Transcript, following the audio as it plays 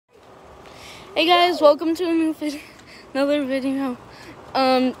Hey guys, welcome to another video.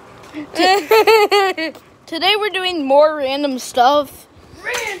 Today we're doing more random stuff.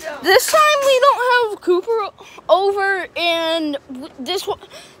 This time we don't have Cooper over, and this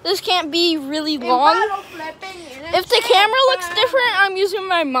can't be really long. If the camera looks different, I'm using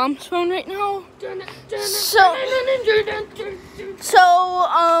my mom's phone right now. So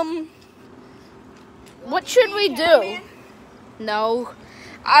what should we do? No,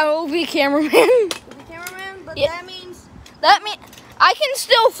 I will be cameraman. But Yeah. That means I can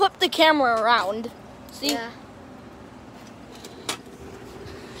still flip the camera around. See? Yeah.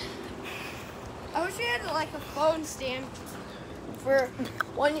 I wish you had like a phone stand for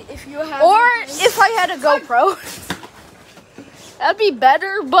one if you have. Or if I had a GoPro. That'd be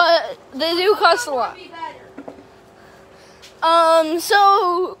better, but they do cost a lot.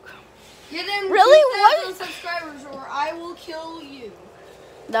 So Get in really, 2,000 what? subscribers or I will kill you.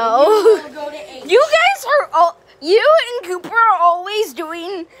 No. You will go to 8. You guys you and Cooper are always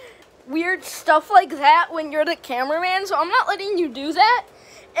doing weird stuff like that when you're the cameraman, so I'm not letting you do that.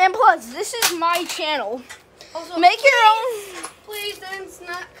 And plus, this is my channel. Also, Make your own. Please, then it's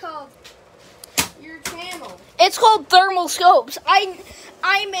not called your channel. It's called Thermal Scopes. I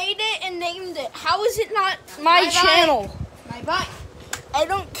made it and named it. How is it not my bike. channel? My bike. I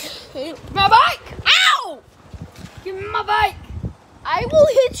don't care. My bike. Ow! Give me my bike. I will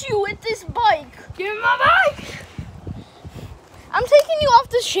hit you with this bike. Give me my bike. I'm taking you off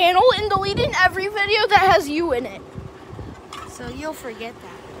this channel and deleting every video that has you in it. So you'll forget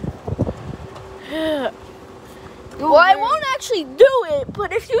that. Well, I won't actually do it,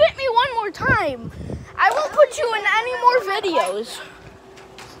 but if you hit me one more time, I won't put you in any more videos.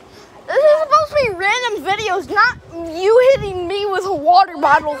 This is supposed to be random videos, not you hitting me with a water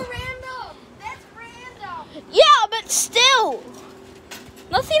bottle. That's random. That's random. Yeah, but still.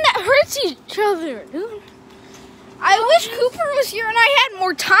 Nothing that hurts each other, dude. I wish Cooper was here and I had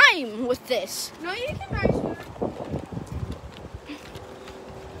more time with this. No, you can raise her.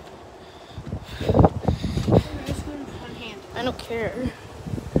 I don't care.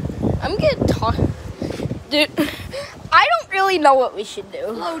 I'm gonna talk. Dude, I don't really know what we should do.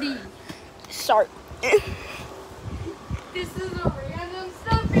 Floaty. Start. This is a random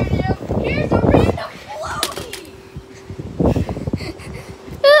stuff video. Here's a random floaty.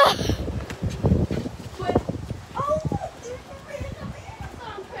 But, oh, there's a random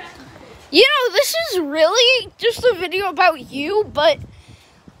Amazon package. You know, this is really just a video about you, but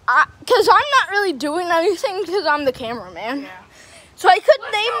because I'm not really doing anything because I'm the cameraman. Yeah. So I could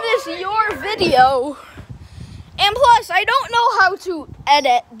name this your video. And plus, I don't know how to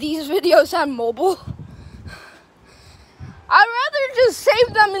edit these videos on mobile. I'd rather just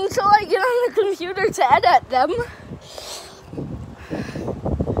save them until I get on the computer to edit them.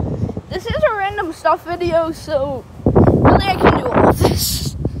 This is a random stuff video, so really I can do all of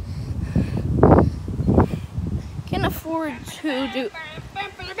this. Can't afford to do.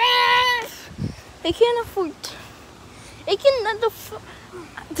 I can't afford to. I can't afford.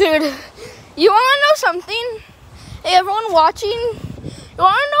 Dude, you want to know something? Hey, everyone watching, you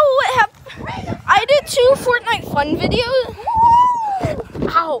want to know what happened? I did 2 Fortnite fun videos.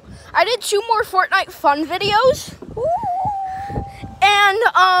 Ow. I did 2 more Fortnite fun videos. And,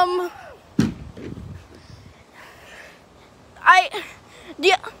 I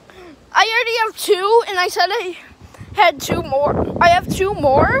already have 2, and I said I had 2 more. I have 2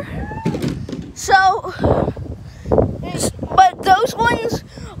 more. So, but those ones,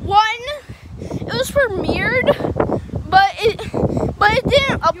 it was premiered, but it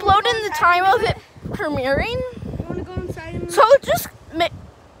didn't upload in the time of it premiering. You want to go inside and So it just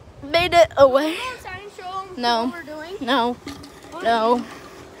made it away. go inside and show them No. what we're doing? No, no.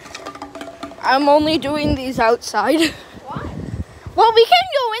 I'm only doing these outside. Why? Well, we can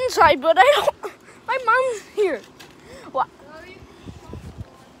go inside, but I don't. My mom's here. Well,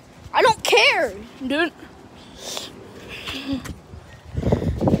 I don't care, dude.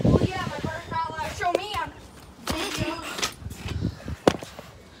 Well, yeah, my brother's not allowed to show me on video.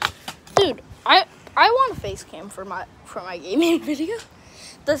 Dude, I want a face cam for my gaming video.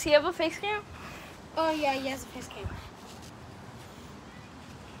 Does he have a face cam? Oh, yeah, he has a face cam.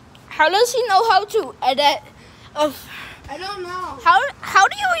 How does he know how to edit? I don't know. How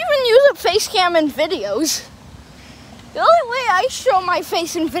do you even use a face cam in videos? The only way I show my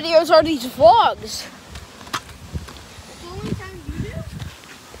face in videos are these vlogs. The only time you do?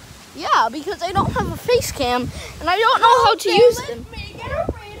 Yeah, because I don't have a face cam and I don't know how to use them. Let's make it a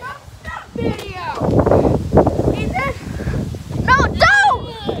random stuff video. Is it? No,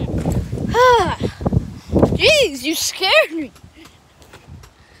 don't! Jeez, you scared me.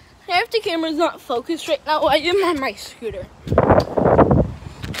 If the camera's not focused right now, I am on my scooter.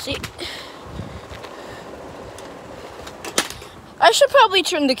 See? I should probably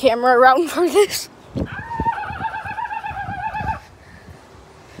turn the camera around for this.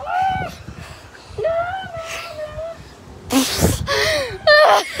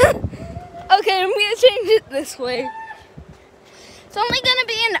 Okay, I'm gonna change it this way. It's only gonna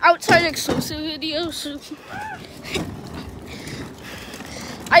be an outside exclusive video, so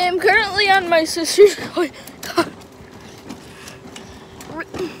I am currently on my sister's car.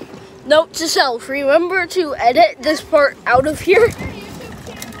 Note to self, remember to edit this part out of here.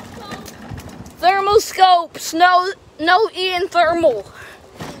 Thermoscopes, no Ian Thermal.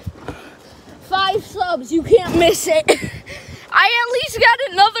 5 subs, you can't miss it. I at least got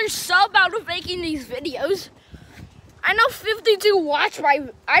another sub out of making these videos. I know 52 watch I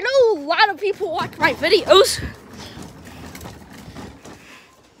know a lot of people watch my videos.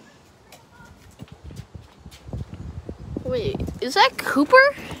 Wait, is that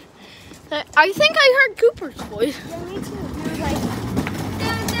Cooper? I think I heard Cooper's voice. Yeah, me too. He was like,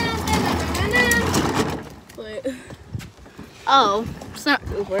 Wait. Oh, it's not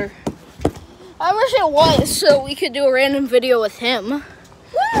Cooper. I wish it was, so we could do a random video with him.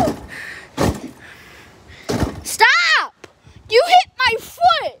 woo! Stop! You hit my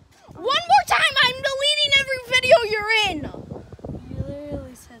foot! One more time, I'm deleting every video you're in. You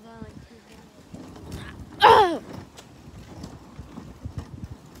literally said that like 2 minutes. Ugh.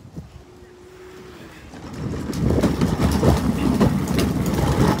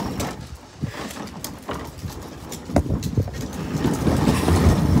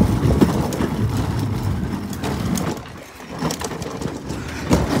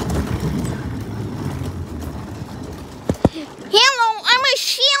 Hello, I'm a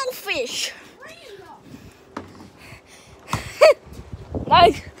shellfish.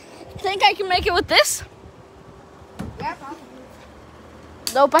 I think I can make it with this. Yeah, probably.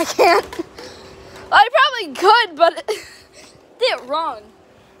 Nope, I can't. I probably could, but did it wrong.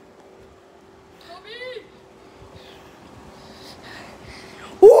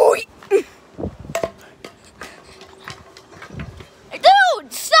 Ooh.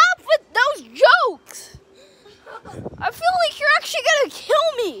 Dude, stop with those jokes. I feel like you're actually gonna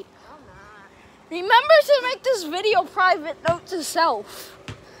kill me. Remember to make this video private, note to self.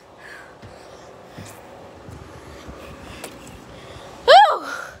 Whew.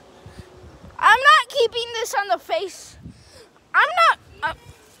 I'm not keeping this on the face. I'm not.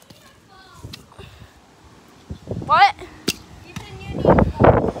 What?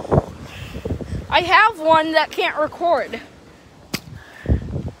 I have one that can't record.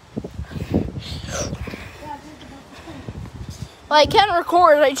 Well, I can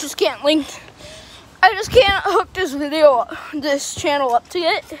record, I just can't link. I just can't hook this channel up to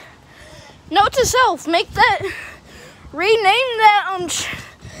it. Note to self, rename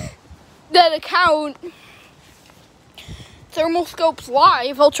that account Thermoscopes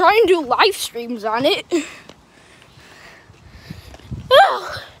Live. I'll try and do live streams on it.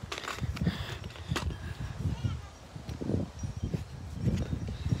 Ugh.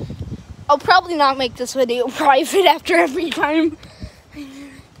 I'll probably not make this video private after every time.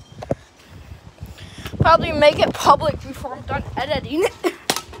 Probably make it public before I'm done editing it.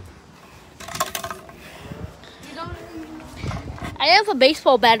 I have a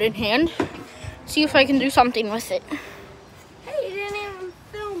baseball bat in hand. See if I can do something with it. Hey, you didn't even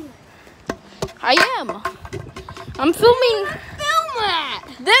film it. I am. I'm filming. Film that!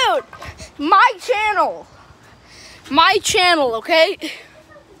 Dude, my channel. My channel, okay?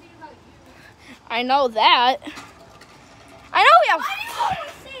 I know that. I know we have. Why do you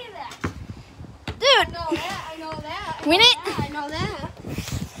always say that? Dude. I know that. I know that. We need. I know that.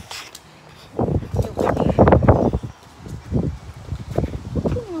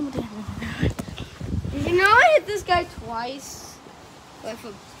 Did you know I hit this guy twice with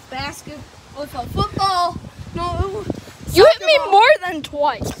a football? No. You hit me more than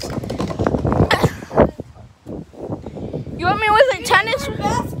twice. You hit me with a tennis.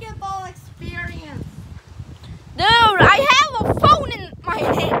 Basketball experience. Dude, I have a phone in my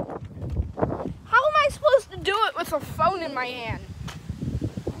hand. How am I supposed to do it with a phone in my hand?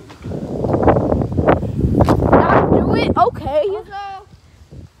 Not do it? Okay. Also,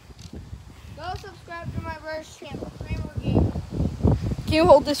 go subscribe to my brother's channel, Kramer Gamer. Can you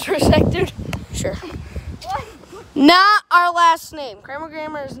hold this for a sec, dude? Sure. What? Not our last name. Kramer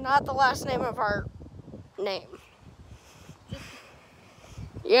Gamer is not the last name of our name.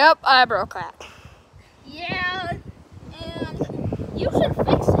 Yep, I broke that. Yeah, and you should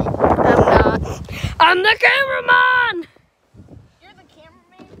fix it. I'm not. I'm the cameraman! You're the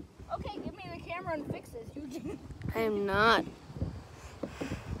cameraman? I am not.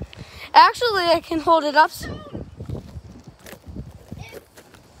 Actually, I can hold it up.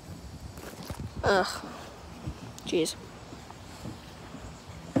 Ugh. Jeez.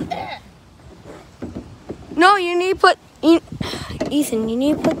 No, you need to put... Ethan, you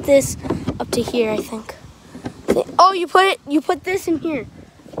need to put this up to here, I think. Oh, you put this in here.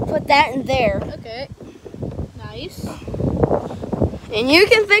 Put that in there. Okay. Nice. And you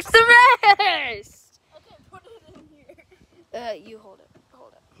can fix the rest. Okay, put it in here. You hold it.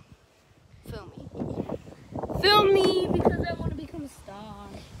 Hold it. Film me. Film me because I want to become a star.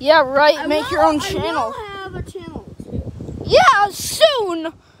 Yeah, right. Make your own channel. I will have a channel too. Yeah,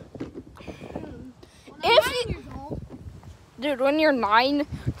 soon. If you, dude, when you're 9,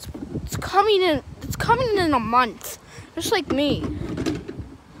 it's coming in. It's coming in a month, just like me.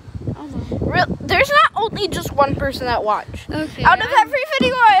 There's not only just one person that watch. okay. Out of every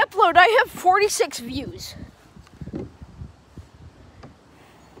video I upload, I have 46 views.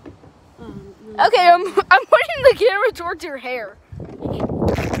 Okay, I'm putting the camera towards your hair.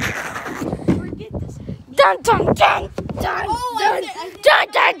 Forget this. Dun dun dun dun Oh, dun I dun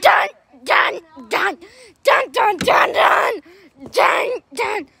dun dun dun dun dun dun dun dun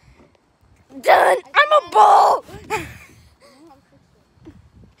dun dun. I'm a bull.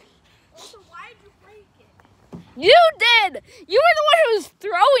 So why did you break it? You did. You were the one who was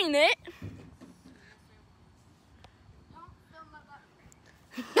throwing it.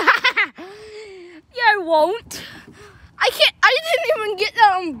 Yeah, I won't. I can't. I didn't even get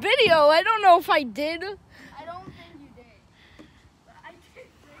that on video. I don't know if I did. I don't think you did. But I did break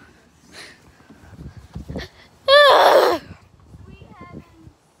this. Sweet heavens.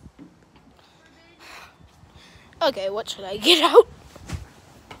 Okay, what should I get out?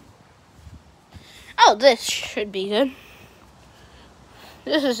 Oh, this should be good.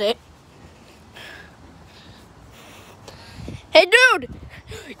 This is it. Hey, dude!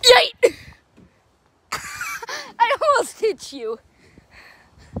 Yay! I almost hit you.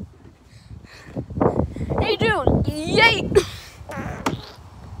 Hey, dude! Yay!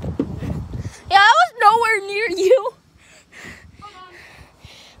 Yeah, I was nowhere near you.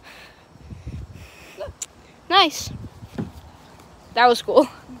 Nice. That was cool.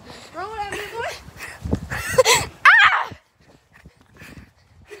 Throw it at me, boy. Ah!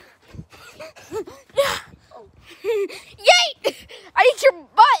 Oh. Yay! I hit your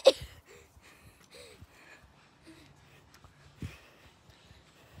butt.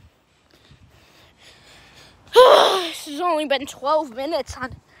 This has only been 12 minutes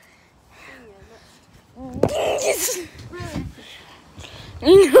on.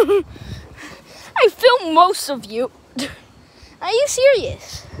 I filmed most of you. Are you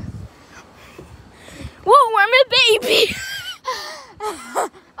serious? Whoa, I'm a baby.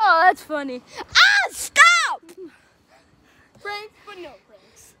 Oh, that's funny. Ah, stop! Pranks, but no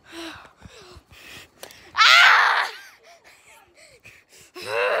pranks. Ah!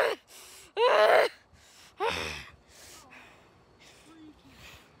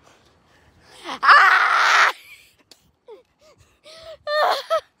 Ah!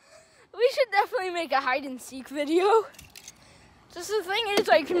 We should definitely make a hide and seek video. Just the thing is,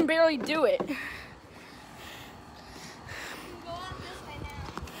 I can barely do it. Go on this way now.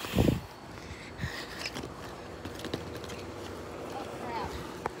 Oh, crap.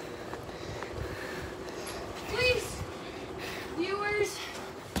 Please, viewers,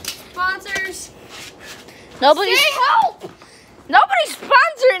 sponsors, Nobody's say help! Nobody's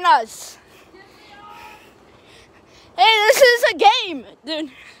sponsoring us. Hey, this is a game,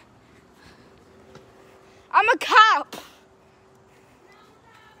 dude. I'm a cop.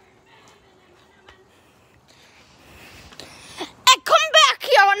 Hey, come back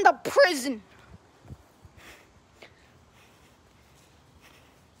here in the prison.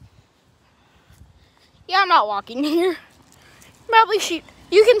 Yeah, I'm not walking here. Probably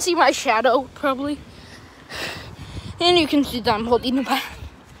you can see my shadow, probably. And you can see that I'm holding the bag.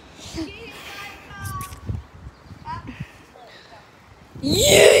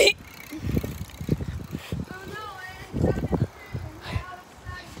 Yay!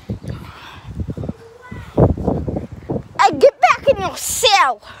 Hey, get back in your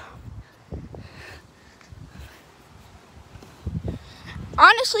cell.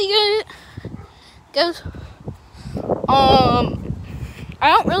 Honestly, guys, I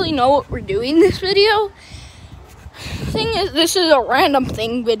don't really know what we're doing this video. Thing is, this is a random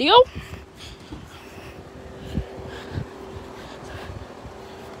thing video.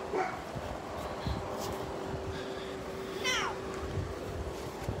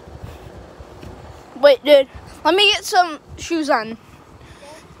 Wait, dude, let me get some shoes on.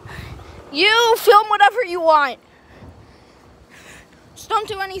 You film whatever you want. don't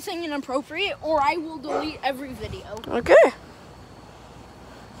do anything inappropriate or I will delete every video. Okay.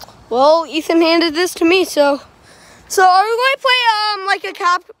 Well, Ethan handed this to me, so are we going to play like a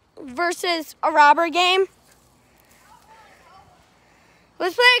cop versus a robber game?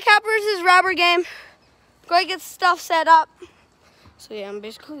 Let's play a cop versus robber game. Go ahead and get stuff set up. So yeah, I'm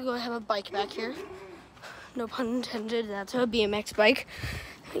basically going to have a bike back here. No pun intended, that's a BMX bike.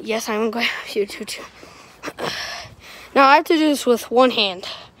 Yes, I'm going to have you too. Now I have to do this with one hand.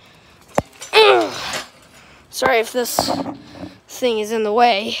 Sorry if this thing is in the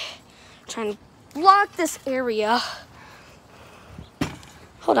way. I'm trying to block this area.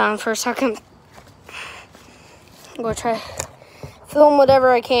 Hold on for a second. I'm going to try to film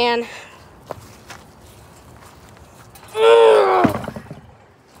whatever I can.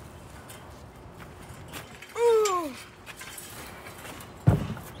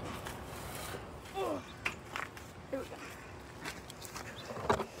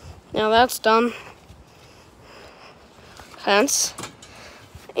 Now that's done. Fence.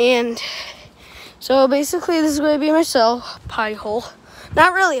 And so basically this is going to be my cell pie hole.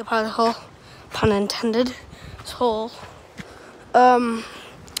 Not really a pie hole, pun intended. It's hole. The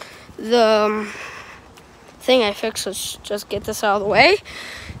thing I fixed was just get this out of the way.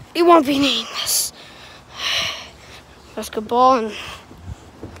 It won't be nameless. Basketball and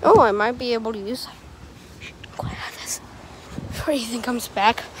I might be able to use quite like this before Ethan comes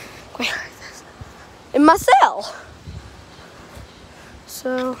back. Quite like this in my cell.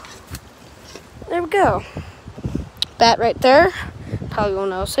 So there we go. Bat right there. Probably won't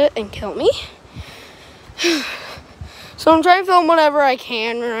notice it and kill me. So I'm trying to film whatever I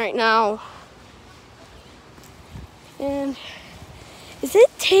can right now. And is it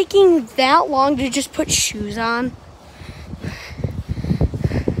taking that long to just put shoes on?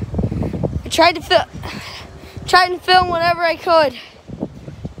 I tried to film whatever I could.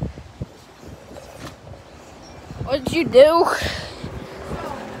 What did you do?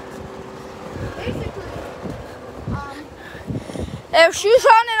 Basically, I have shoes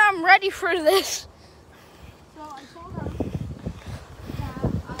on and I'm ready for this. So I told them that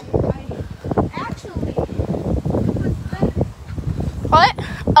I actually was there. What?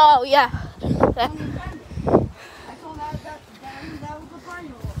 Oh yeah. I told that was the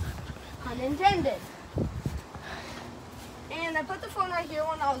final. Unintended. And I put the phone right here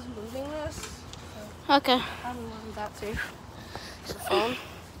when I was moving this. Okay. I don't want that safe. It's a phone.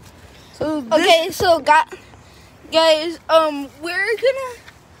 So Okay, so guys, we're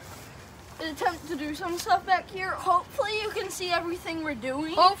gonna attempt to do some stuff back here. Hopefully you can see everything we're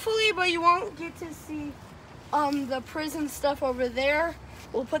doing. hopefully, but you won't get to see the prison stuff over there.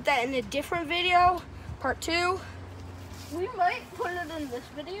 We'll put that in a different video, part 2. We might put it in this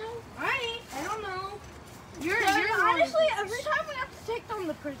video. Right? I don't know. You're Honestly, every time we have to take down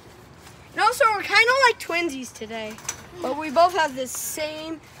the prison. No, so we're kind of like twinsies today, but we both have the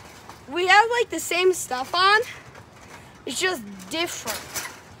same. We have like the same stuff on. It's just different.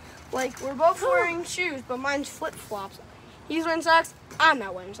 Like we're both wearing shoes, but mine's flip flops. He's wearing socks. I'm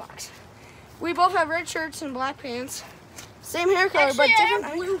not wearing socks. We both have red shirts and black pants. Same hair color, Actually, but different. I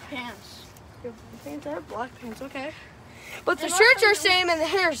have blue pants. You have blue pants. I have black pants. Okay. But the And shirts also are same and the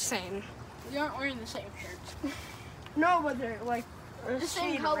hair's same. You aren't wearing the same shirts. No, but they're like The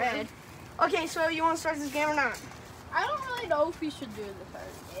same shade color. red. Okay, so you want to start this game or not? I don't really know if we should do the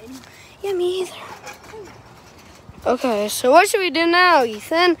third game. Yeah, me either. Okay, so what should we do now,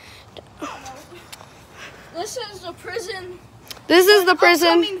 Ethan? This is the prison. This is the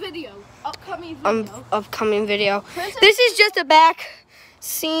prison. Upcoming video. Upcoming video. Prison. This is just a back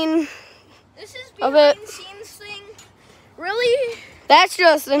scene. This is of behind it. scenes thing. Really? That's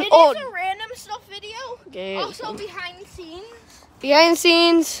just an It old is a random stuff video. game. Also behind scenes. Behind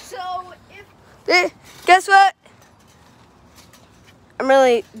scenes. So if Guess what? I'm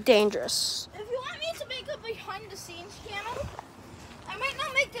really dangerous. you want me to make a behind the scenes channel, I might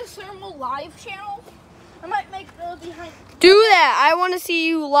not make this thermal live channel. I might make the behind. Do that. I want to see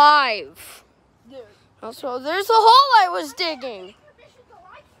you live. Dude. Also, there's a hole I was digging.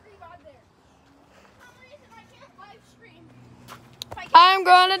 I'm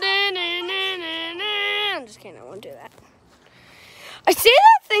gonna I'm just kidding, I won't do that. I say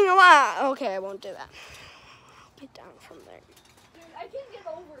that thing a lot. Okay, I won't do that. Get down from there. Dude, I can get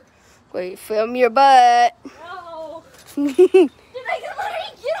over. Wait, film your butt. No. Dude, I can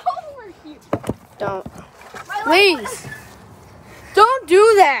literally get over here. Don't. My Please. Don't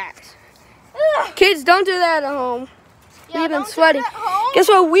do that. Ugh. Kids, don't do that at home. Yeah, We've been don't do sweating. that at home. Guess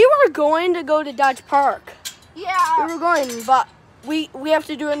what? We were going to go to Dodge Park. Yeah. We were going, but we have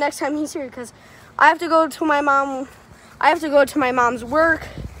to do it next time he's here because I have to go to my mom. I have to go to my mom's work.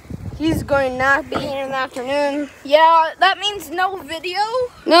 He's going to not be here in the afternoon. Yeah, that means no video.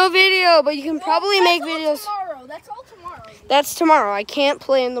 No video, but you can probably Well, make that's all videos. tomorrow. That's all tomorrow. That's tomorrow. I can't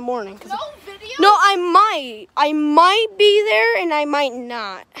play in the morning. No video? No, I might. I might be there and I might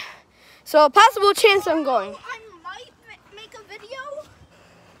not. So a possible chance I'm going. I might make a video,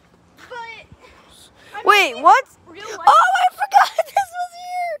 but... Wait, what? Real life. Oh, I forgot this was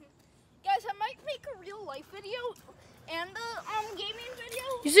here. Guys, I might make a real life video and a gaming video.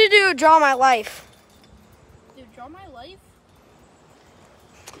 You should do a draw my life. Dude, draw my life?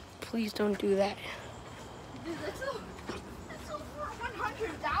 Please don't do that. Dude, that's over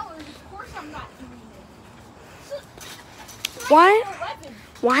 $100. Of course I'm not doing it. Why? 11.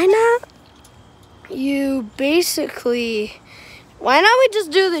 Why not? Why not we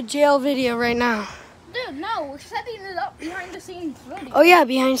just do the jail video right now? Dude, no, we're setting it up behind the scenes video. Oh yeah,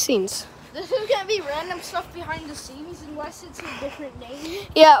 behind the scenes. This is gonna be random stuff behind the scenes unless it's a different name.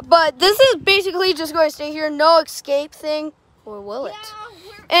 Yeah, but this is basically just going to stay here. No escape thing. Or will it?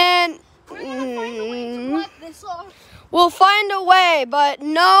 And We're gonna find a way to block this off. we'll find a way, but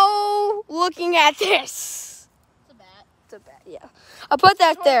no looking at this. It's a bat. It's a bat, yeah. I'll put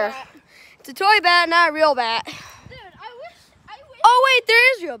that Toy there. bat. It's a toy bat, not a real bat. Dude, I wish. Oh wait,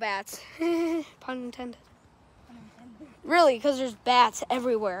 there is real bats. Pun intended. Really, because there's bats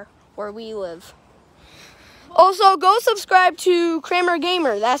everywhere where we live. Also, go subscribe to Kramer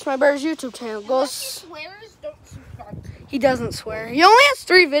Gamer. That's my brother's YouTube channel. Go. Unless he swears, don't subscribe. He doesn't swear. He only has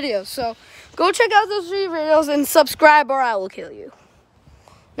 3 videos, so go check out those 3 videos and subscribe, or I will kill you.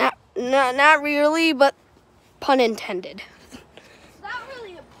 Not really, but pun intended. It's not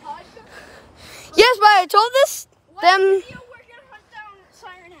really a pod. Yes, but I told this them. Video we're gonna hunt down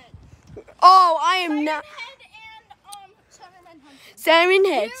Siren Head. Oh, I am Siren not. Head and Siren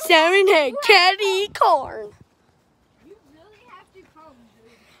Hunter. Siren Head, Caddy Corn. You really have to come,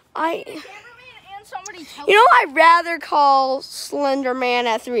 dude. I. Cameraman and somebody tell You know, I'd rather call Slender Man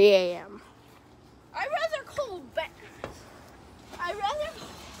at 3 a.m. I'd rather call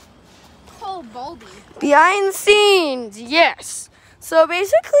Baldy. Behind the scenes, yes. So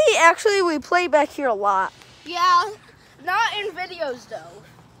basically, actually, we play back here a lot. Yeah, not in videos though.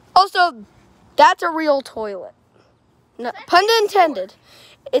 Also, that's a real toilet. No, pun intended.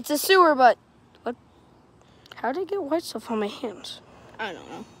 It's a sewer, but what? How did it get white stuff on my hands? I don't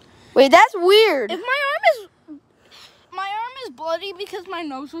know. Wait, that's weird. If my arm is bloody because my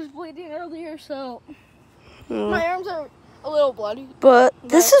nose was bleeding earlier, so my arms are a little bloody. But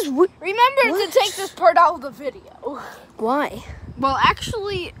this is weird. Remember to take this part out of the video. Why? Well,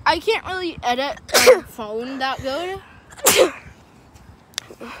 actually, I can't really edit on the phone that good.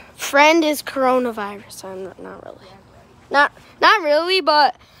 Friend is coronavirus. I'm not really. Not really,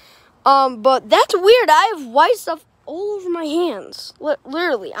 but that's weird. I have white stuff all over my hands.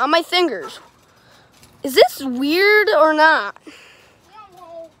 Literally, on my fingers. Is this weird or not?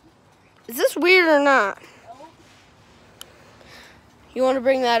 No. Is this weird or not? No. You want to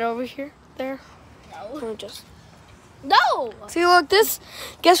bring that over here? There? No. Or just... No. See, look, this...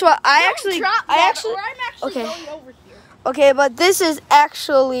 Guess what? I actually... or I'm actually Okay. going over here. Okay, but this is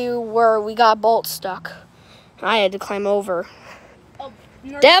actually where we got Bolt stuck. I had to climb over. Oh,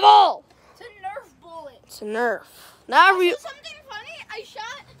 Nerf. Devil! It's a Nerf bullet. It's a Nerf. Not real. Something funny, I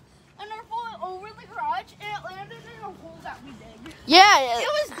shot a Nerf bullet over the garage and it landed in a hole that we did. Yeah, It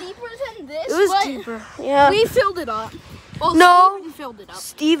was deeper than this, it was but deeper. Yeah. we filled it up. Well, No. Steven filled it up.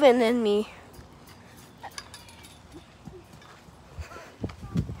 Steven and me.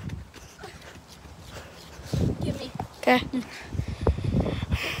 Give me. Okay.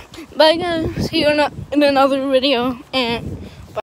 Bye guys, see you in another video and